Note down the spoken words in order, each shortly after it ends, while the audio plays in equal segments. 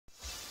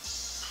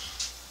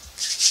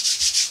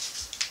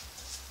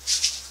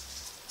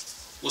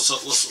What's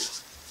up? What's up?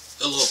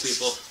 Hello,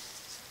 people.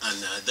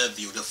 Another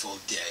beautiful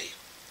day.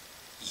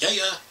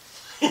 Yeah.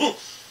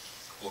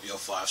 Hope your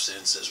 5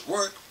 senses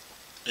work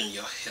and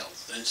your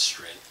health and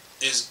strength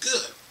is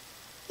good.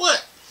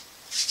 What?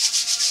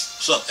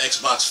 What's up,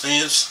 Xbox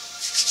fans?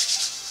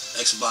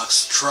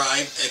 Xbox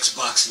Tribe,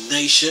 Xbox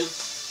Nation,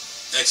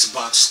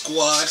 Xbox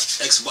Squad,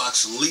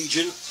 Xbox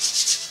Legion,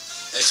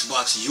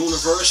 Xbox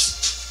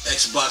Universe,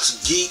 Xbox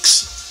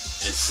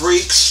Geeks and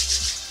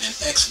Freaks, and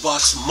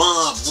Xbox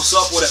Mob. What's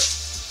up with it?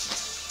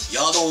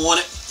 Y'all don't want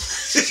it?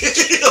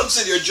 I'm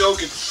sitting here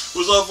joking.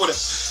 What's up with it?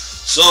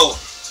 So,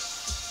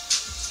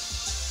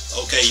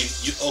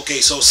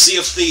 okay, so Sea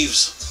of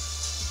Thieves,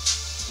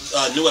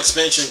 new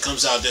expansion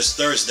comes out this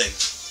Thursday.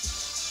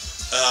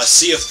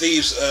 Sea of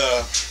Thieves,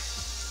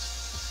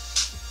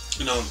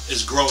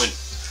 is growing.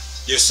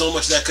 There's so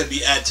much that could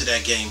be added to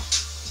that game.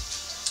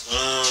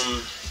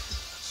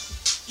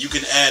 You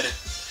can add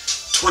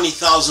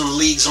 20,000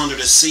 leagues under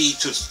the sea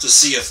to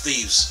Sea of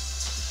Thieves.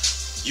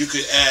 You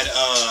could add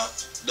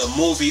the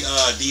movie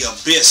The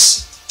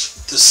Abyss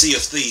to Sea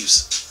of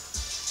Thieves,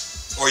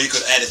 or you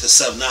could add it to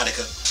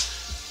Subnautica.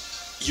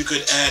 You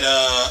could add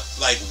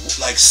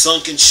like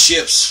sunken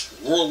ships,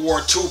 World War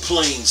II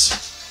planes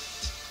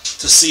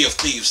to Sea of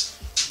Thieves.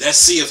 That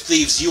Sea of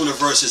Thieves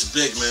universe is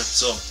big, man.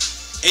 So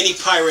any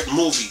pirate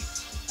movie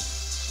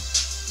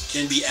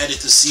can be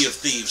added to Sea of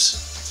Thieves.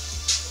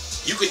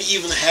 You can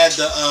even add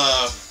the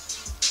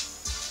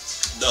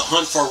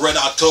Hunt for Red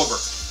October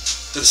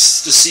to the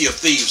Sea of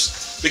Thieves,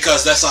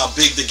 because that's how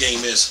big the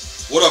game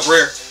is. What up,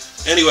 Rare?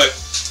 Anyway,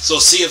 so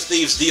Sea of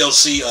Thieves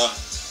DLC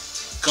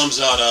comes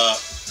out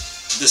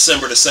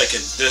December the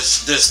 2nd,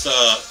 this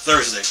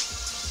Thursday.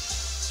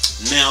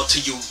 Now to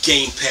you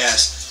Game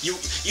Pass. You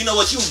know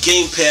what? You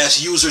Game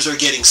Pass users are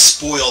getting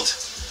spoiled.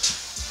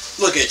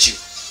 Look at you.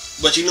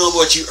 But you know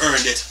what? You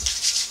earned it.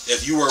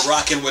 If you were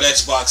rocking with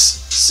Xbox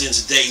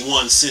since day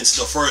one, since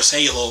the first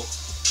Halo,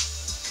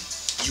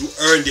 you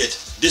earned it.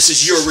 This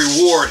is your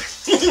reward.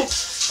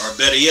 Or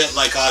better yet,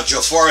 like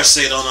Jafar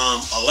said on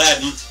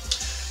Aladdin,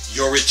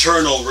 your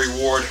eternal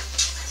reward.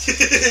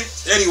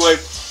 Anyway,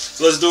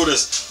 let's do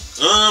this.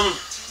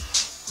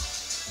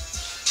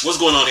 What's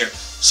going on here?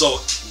 So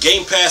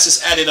Game Pass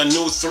has added a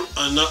new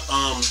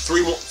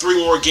three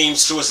more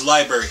games to its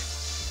library.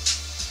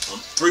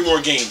 3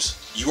 more games.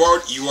 You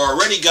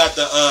already got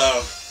the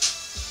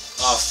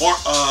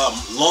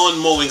lawn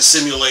mowing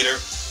simulator.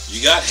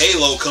 You got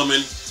Halo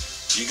coming.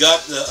 You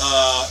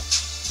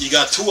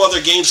got 2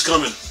 other games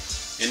coming,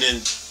 and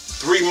then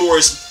 3 more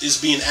is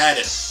being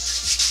added.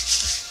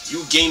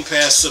 You Game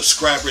Pass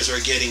subscribers are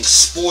getting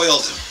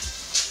spoiled,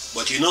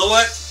 but you know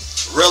what?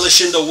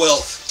 Relish in the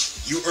wealth.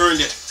 You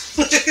earned it.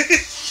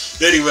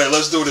 Anyway,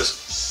 let's do this.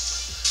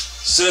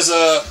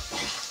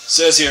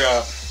 Says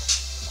here,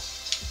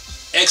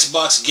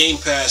 Xbox Game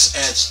Pass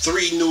adds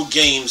 3 new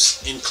games,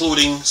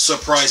 including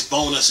surprise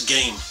bonus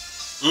game.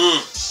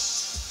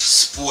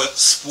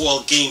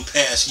 Spoiled Game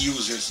Pass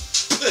users.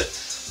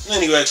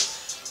 Anyway,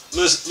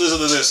 listen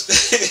to this.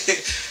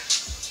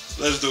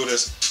 Let's do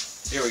this.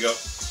 Here we go.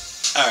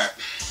 Alright.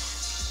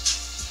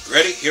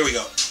 Ready? Here we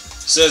go.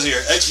 Says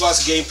here,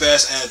 Xbox Game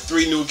Pass add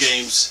 3 new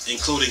games,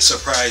 including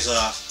surprise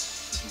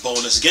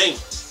bonus game.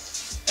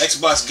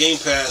 Xbox Game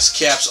Pass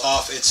caps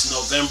off its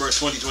November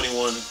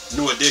 2021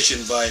 new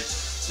edition by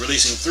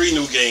releasing 3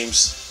 new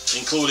games,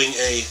 including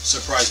a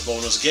surprise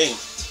bonus game.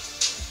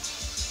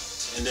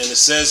 And then it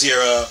says here,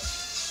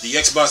 the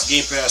Xbox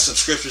Game Pass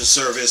subscription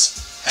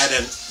service had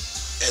a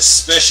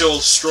special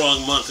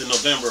strong month in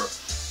November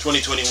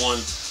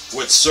 2021,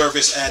 with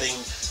service adding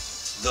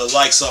the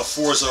likes of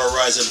Forza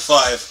Horizon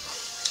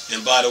 5.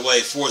 And by the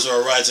way, Forza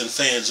Horizon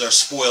fans are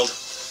spoiled.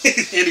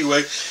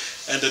 Anyway,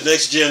 and the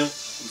next gen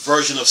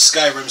version of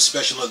Skyrim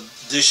Special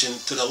Edition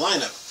to the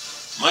lineup.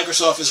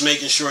 Microsoft is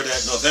making sure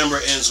that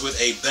November ends with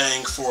a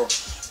bang for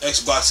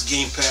Xbox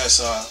Game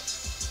Pass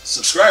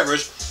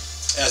subscribers,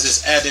 as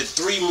it's added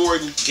 3 more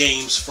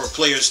games for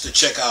players to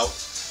check out,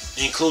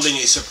 including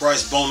a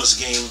surprise bonus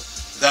game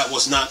that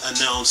was not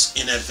announced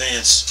in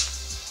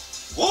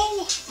advance.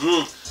 Whoa!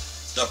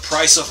 The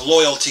price of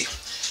loyalty.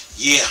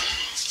 Yeah,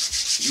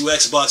 you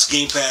Xbox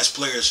Game Pass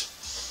players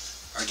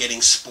are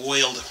getting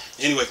spoiled.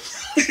 Anyway,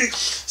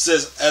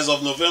 says as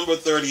of November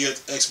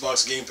 30th,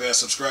 Xbox Game Pass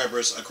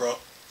subscribers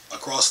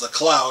across the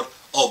cloud.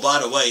 Oh, by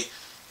the way,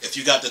 if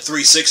you got the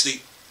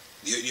 360,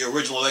 the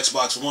original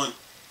Xbox One,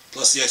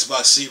 plus the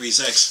Xbox Series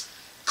X,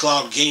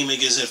 cloud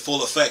gaming is in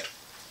full effect.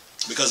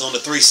 Because on the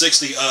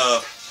 360,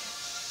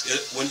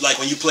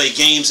 when you play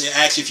games, it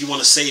asks if you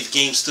want to save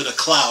games to the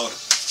cloud.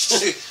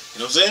 You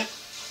know what I'm saying?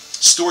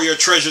 Store your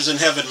treasures in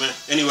heaven, man.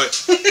 Anyway,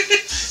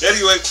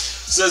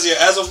 says here,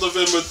 as of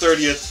November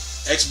 30th,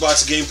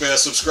 Xbox Game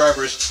Pass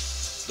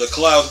subscribers, the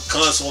cloud,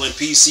 console, and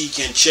PC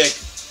can check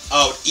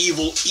out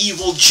Evil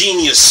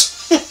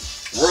Genius,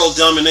 World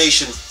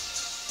Domination,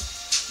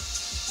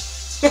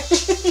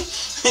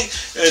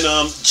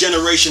 and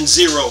Generation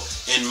Zero,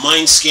 and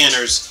Mind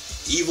Scanners.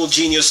 Evil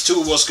Genius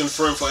 2 was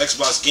confirmed for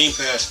Xbox Game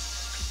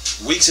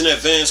Pass weeks in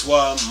advance,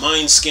 while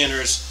Mind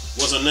Scanners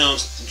was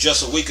announced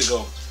just a week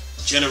ago.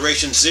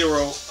 Generation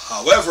Zero,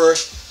 however,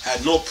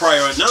 had no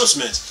prior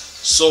announcements,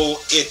 so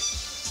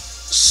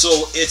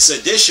its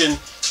addition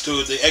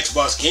to the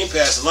Xbox Game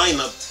Pass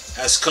lineup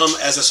has come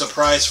as a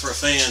surprise for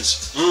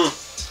fans.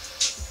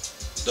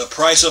 The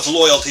price of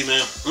loyalty,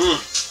 man.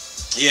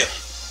 Yeah.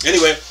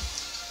 Anyway,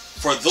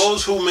 for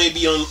those who may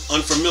be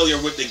unfamiliar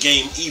with the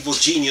game, Evil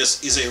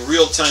Genius is a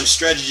real-time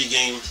strategy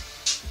game,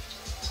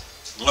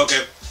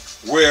 okay,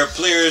 where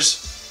players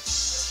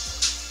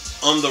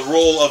on the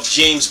role of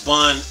James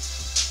Bond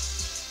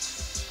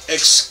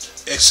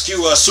execute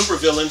a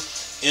supervillain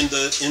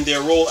in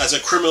their role as a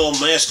criminal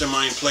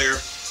mastermind player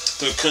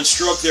to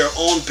construct their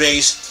own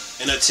base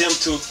and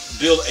attempt to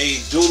build a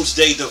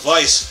doomsday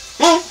device.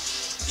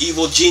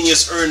 Evil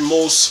Genius earned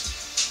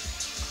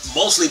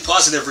mostly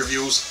positive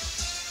reviews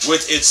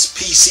with its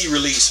PC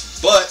release,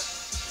 but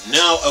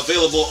now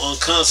available on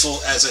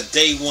console as a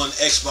day one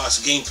Xbox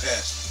Game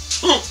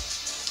Pass.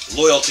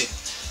 Loyalty.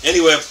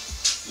 Anyway,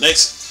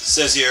 next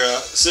says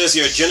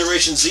here,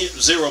 Generation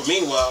Zero,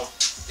 meanwhile,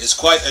 is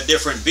quite a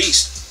different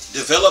beast.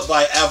 Developed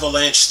by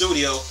Avalanche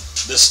Studio,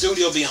 the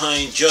studio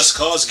behind Just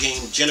Cause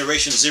game,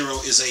 Generation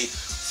Zero is a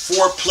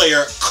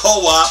 4-player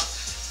co-op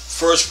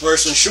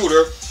first-person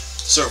shooter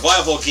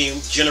survival game.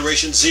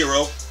 Generation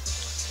Zero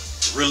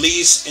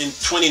released in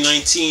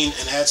 2019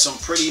 and had some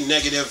pretty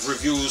negative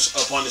reviews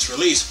upon its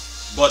release,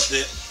 but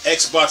the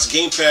Xbox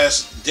Game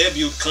Pass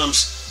debut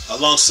comes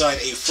alongside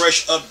a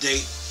fresh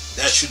update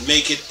that should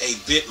make it a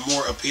bit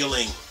more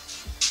appealing.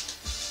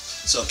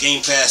 So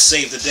Game Pass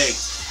saved the day.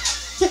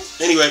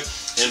 Anyway,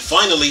 and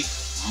finally,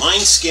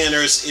 Mind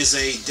Scanners is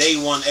a day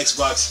one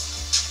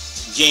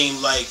Xbox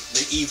game like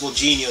the Evil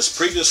Genius,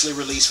 previously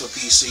released for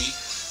PC.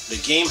 The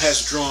game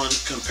has drawn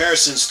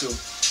comparisons to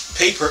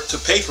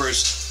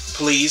Papers,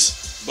 Please,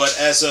 but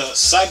as a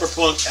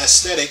cyberpunk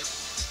aesthetic,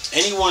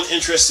 anyone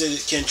interested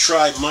can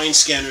try Mind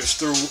Scanners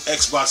through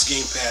Xbox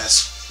Game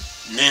Pass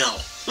now.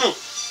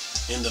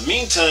 In the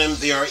meantime,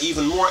 there are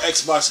even more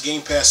Xbox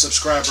Game Pass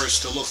subscribers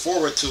to look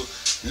forward to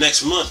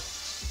next month.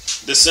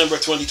 December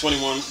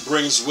 2021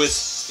 brings with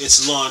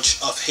its launch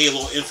of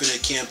Halo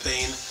Infinite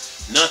campaign,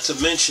 not to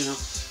mention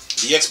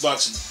the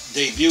Xbox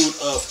debut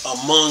of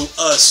Among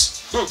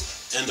Us,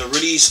 and the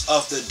release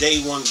of the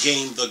day one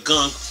game, The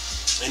Gunk,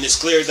 and it's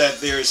clear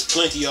that there's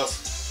plenty of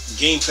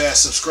Game Pass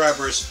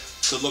subscribers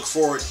to look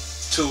forward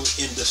to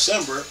in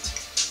December,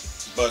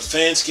 but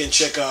fans can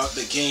check out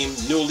the game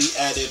newly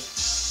added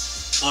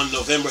on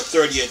November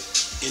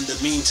 30th in the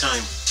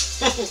meantime.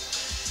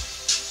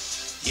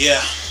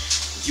 Yeah,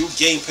 you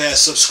Game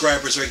Pass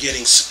subscribers are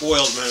getting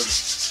spoiled, man.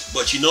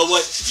 But you know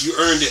what? You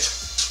earned it.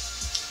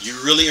 You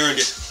really earned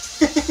it.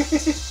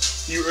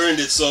 You earned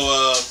it. So,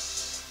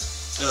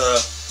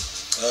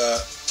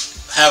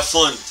 have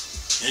fun.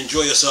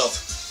 Enjoy yourself.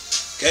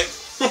 Okay?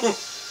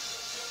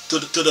 To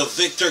the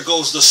victor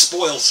goes the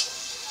spoils.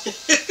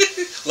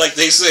 Like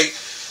they say.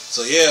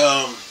 So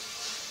yeah,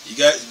 you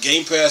got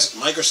Game Pass.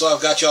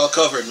 Microsoft got y'all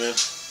covered, man.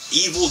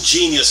 Evil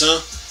Genius,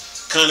 huh?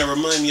 Kind of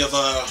remind me of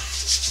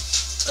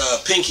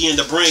Pinky and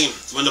the Brain,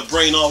 when the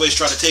brain always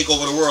try to take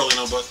over the world, you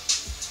know, but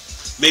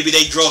maybe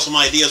they draw some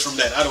ideas from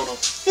that. I don't know.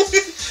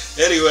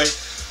 Anyway,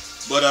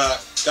 but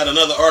got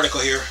another article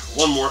here.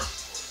 One more.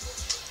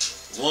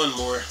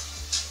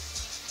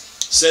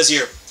 Says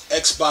here,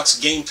 Xbox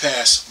Game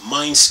Pass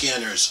Mind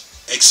Scanners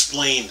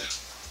explained.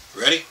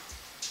 Ready?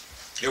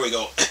 Here we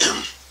go.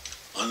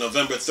 On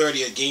November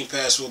 30th, Game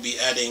Pass will be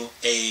adding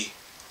a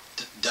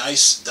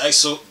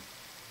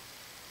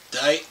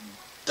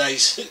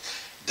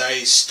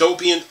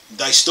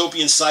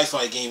dystopian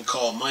sci-fi game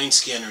called Mind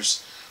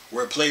Scanners,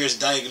 where players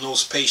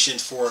diagnose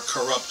patients for a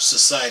corrupt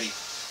society.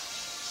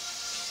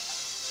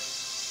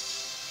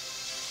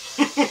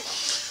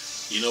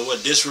 You know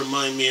what? This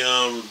remind me,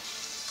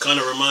 kind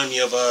of remind me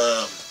of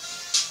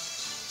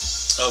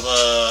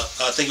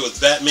I think it was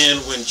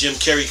Batman when Jim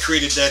Carrey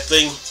created that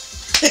thing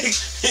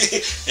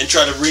and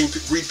tried to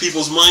read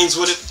people's minds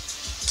with it.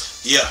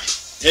 Yeah.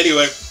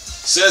 Anyway,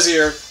 says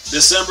here,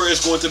 December is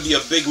going to be a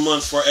big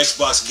month for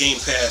Xbox Game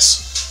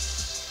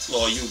Pass.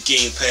 Oh, you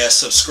Game Pass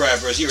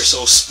subscribers, you're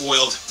so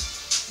spoiled.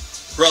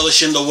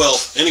 Relish in the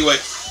wealth. Anyway,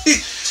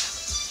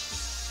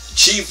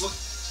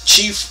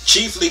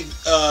 chiefly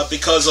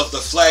because of the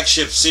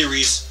flagship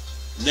series,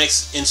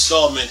 next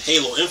installment,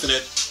 Halo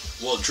Infinite,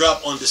 will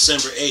drop on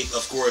December 8th,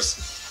 of course.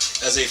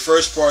 As a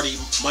first-party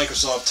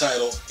Microsoft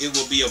title, it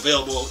will be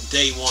available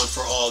day one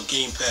for all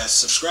Game Pass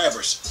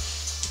subscribers.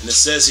 And it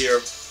says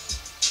here,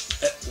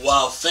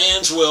 while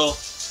fans will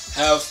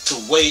have to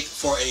wait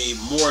for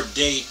more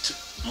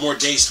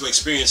days to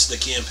experience the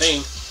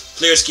campaign,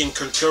 players can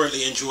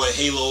concurrently enjoy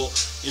Halo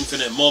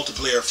Infinite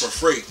multiplayer for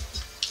free.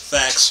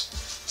 Facts.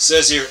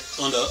 Says here,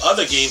 on the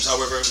other games,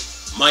 however,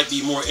 might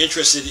be more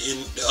interested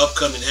in the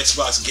upcoming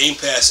Xbox Game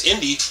Pass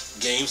indie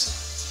games.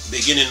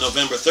 Beginning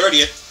November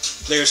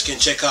 30th, players can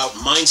check out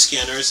Mind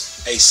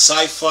Scanners, a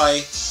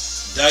sci-fi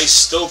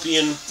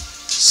dystopian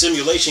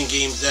simulation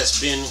game that's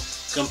been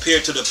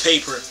compared to the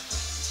paper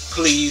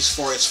Please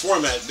for its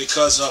format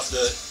because of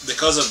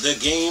the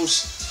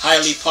game's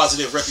highly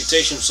positive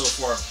reputation so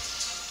far.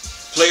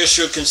 Players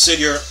should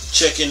consider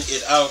checking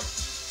it out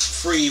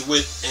free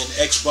with an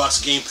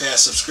Xbox Game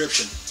Pass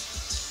subscription.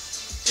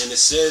 And it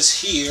says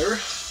here,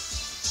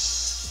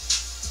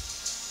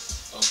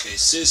 okay, it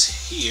says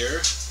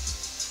here,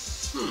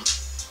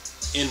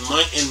 in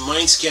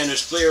mind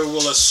scanners, player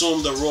will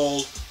assume the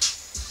role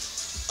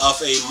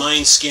of a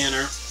mind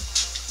scanner,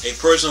 a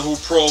person who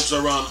probes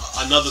around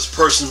another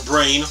person's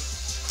brain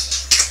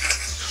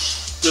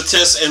to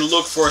test and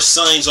look for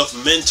signs of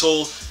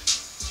mental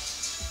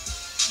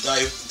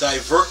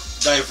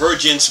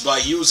divergence by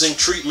using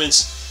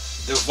treatments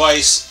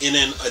device in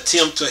an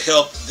attempt to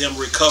help them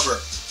recover.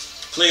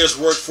 Players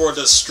work for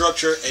the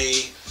structure,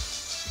 a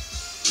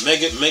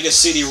mega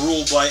city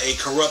ruled by a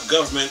corrupt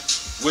government,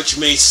 which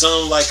may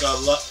sound like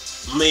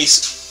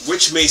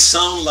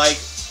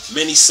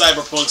many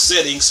cyberpunk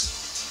settings.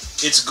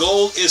 Its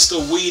goal is to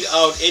weed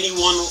out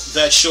anyone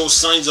that shows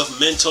signs of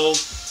mental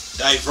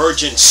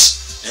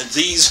divergence, and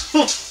these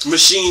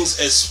machines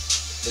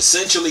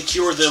essentially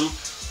cure them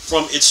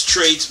from its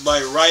traits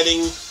by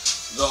writing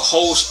the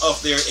host of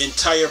their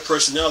entire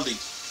personality.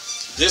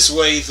 This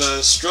way,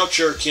 the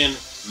structure can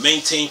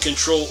maintain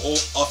control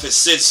of its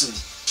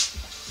citizens.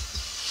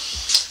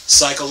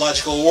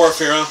 Psychological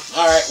warfare, huh?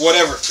 Alright,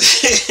 whatever.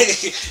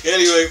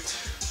 Anyway,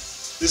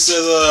 this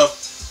says,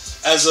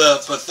 as a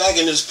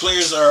protagonist,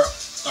 players are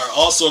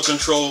also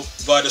controlled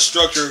by the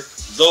structure,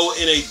 though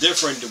in a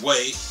different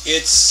way.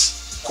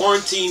 It's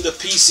quarantine the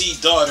PC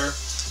daughter,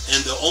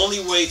 and the only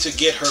way to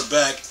get her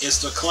back is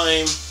to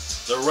climb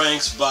the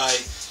ranks by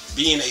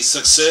being a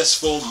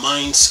successful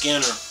mind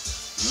scanner,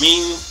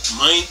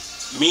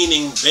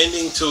 meaning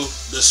bending to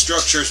the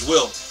structure's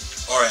will,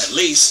 or at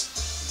least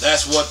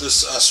that's what the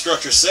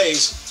structure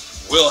says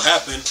will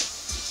happen.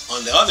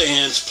 On the other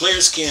hand,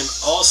 players can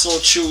also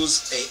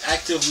choose a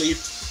actively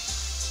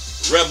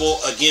rebel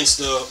against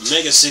the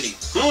megacity.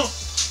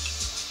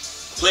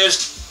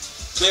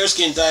 Players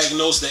can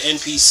diagnose the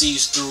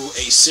NPCs through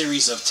a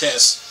series of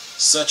tests,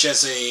 such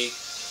as a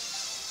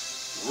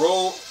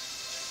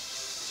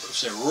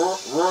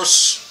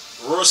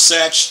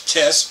Rorschach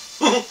test.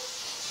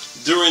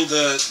 During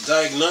the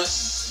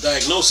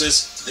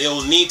diagnosis, they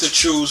will need to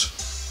choose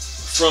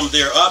from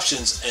their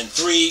options, and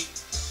 3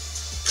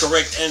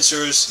 correct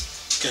answers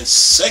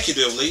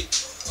consecutively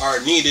are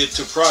needed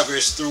to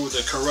progress through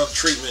the corrupt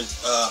treatment.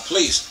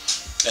 Please,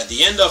 at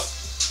the end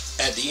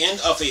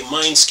of a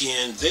mind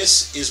scan,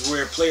 this is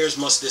where players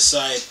must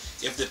decide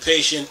if the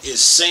patient is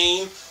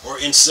sane or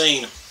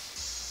insane.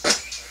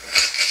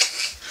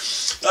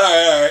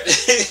 Alright.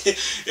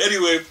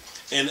 Anyway,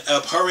 an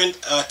abhorrent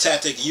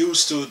tactic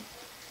used to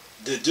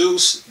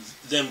deduce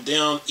them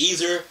down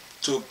either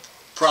to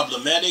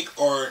problematic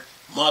or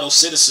model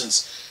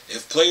citizens.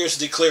 If players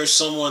declare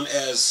someone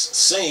as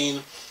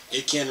sane,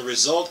 it can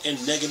result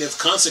in negative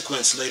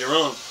consequence later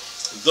on.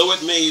 Though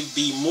it may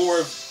be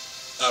more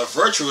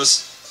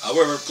virtuous,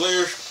 however,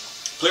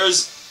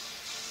 players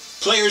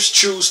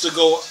choose to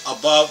go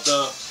about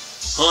the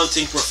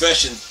haunting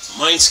profession.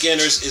 Mind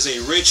scanners is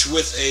rich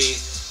with a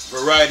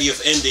variety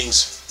of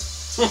endings.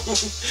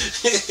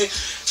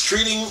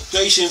 Treating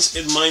patients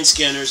in mind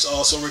scanners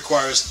also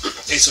requires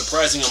a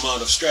surprising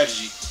amount of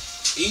strategy.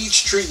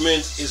 Each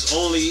treatment is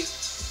only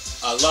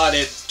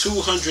allotted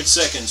 200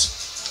 seconds,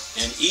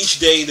 and each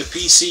day the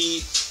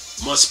PC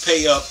must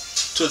pay up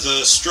to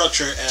the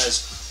structure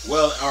as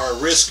well or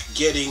risk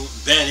getting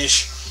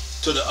banished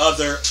to the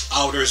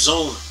outer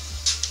zone.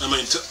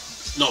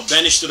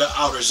 Banished to the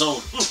outer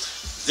zone.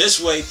 This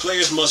way,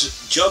 players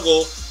must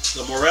juggle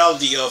the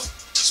morality of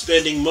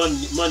spending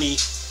money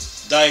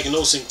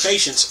diagnosing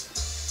patients,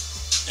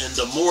 and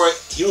the more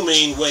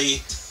humane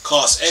way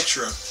costs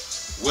extra.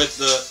 With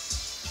the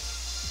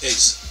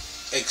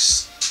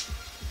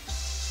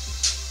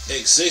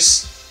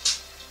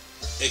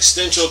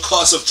existential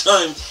cost of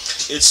time,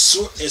 it's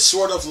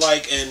sort of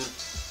like an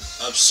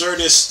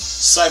absurdist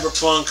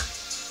cyberpunk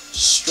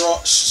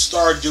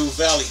Stardew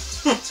Valley.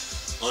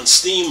 On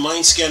Steam,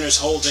 mind scanners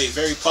hold a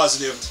very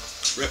positive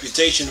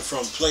reputation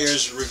from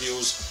players'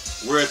 reviews,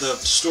 where the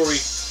story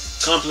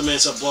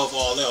complements above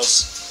all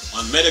else.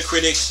 On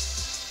Metacritic,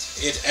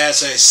 it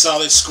has a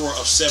solid score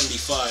of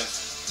 75.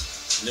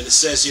 And then it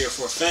says here,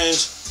 for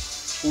fans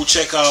who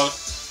check out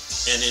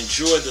and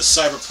enjoy the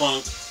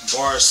Cyberpunk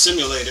Bar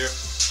Simulator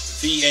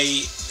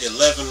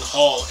VA11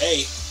 Hall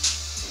A,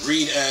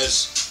 read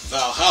as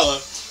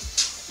Valhalla,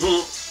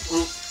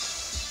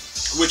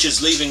 which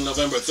is leaving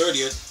November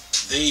 30th,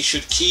 they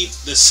should keep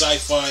the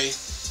sci-fi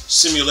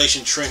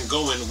simulation trend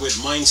going with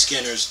mind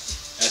scanners,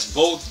 as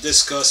both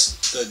discuss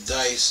the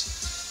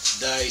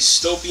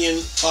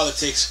dystopian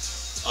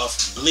politics of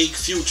bleak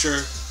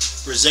future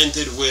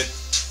presented with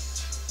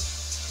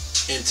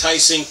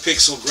enticing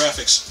pixel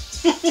graphics.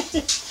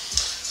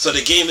 So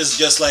the game is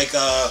just like,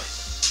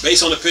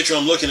 based on the picture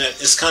I'm looking at,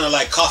 it's kind of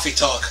like Coffee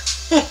Talk.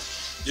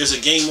 There's a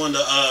game on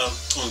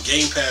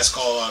Gamepass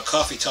called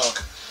Coffee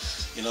Talk.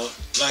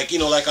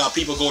 Like how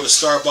people go to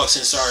Starbucks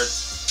and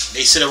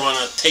they sit around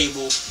a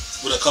table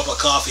with a cup of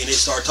coffee and they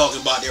start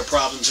talking about their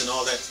problems and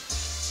all that.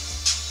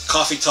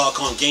 Coffee Talk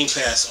on Game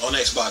Pass on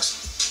Xbox.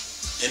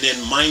 and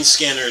then mind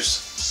scanners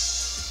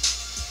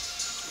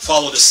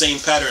follow the same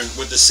pattern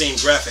with the same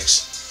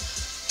graphics.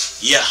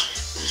 Yeah,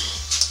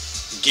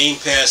 Game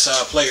Pass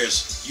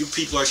players, you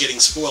people are getting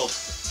spoiled.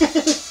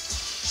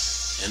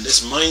 And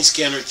this mind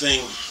scanner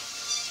thing.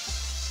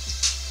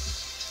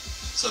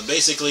 So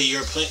basically,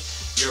 you're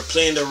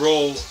playing the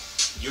role.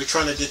 You're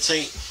trying to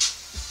detain.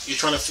 You're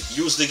trying to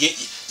use the game.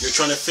 You're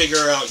trying to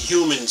figure out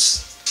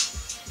humans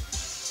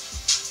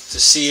to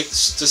see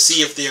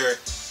if they're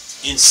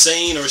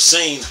insane or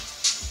sane.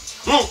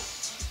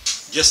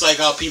 Just like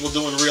how people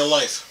do in real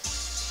life.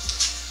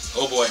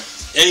 Oh boy.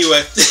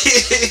 Anyway,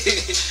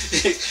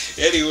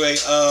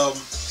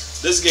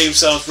 this game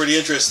sounds pretty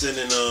interesting,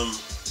 and a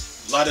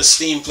lot of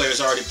Steam players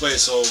already play it.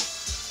 So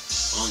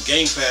on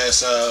Game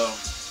Pass,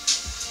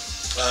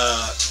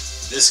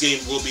 this game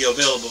will be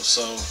available.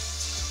 So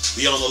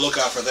be on the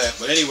lookout for that.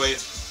 But anyway,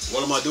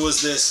 what I'm gonna do is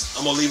this.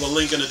 I'm gonna leave a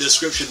link in the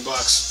description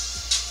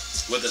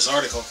box with this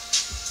article.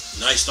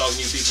 Nice talking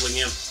to you people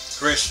again.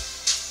 Chris,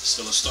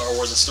 still a Star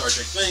Wars and Star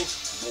Trek thing.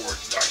 More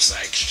dark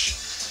side.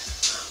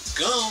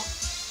 Go.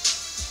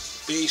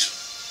 Peace.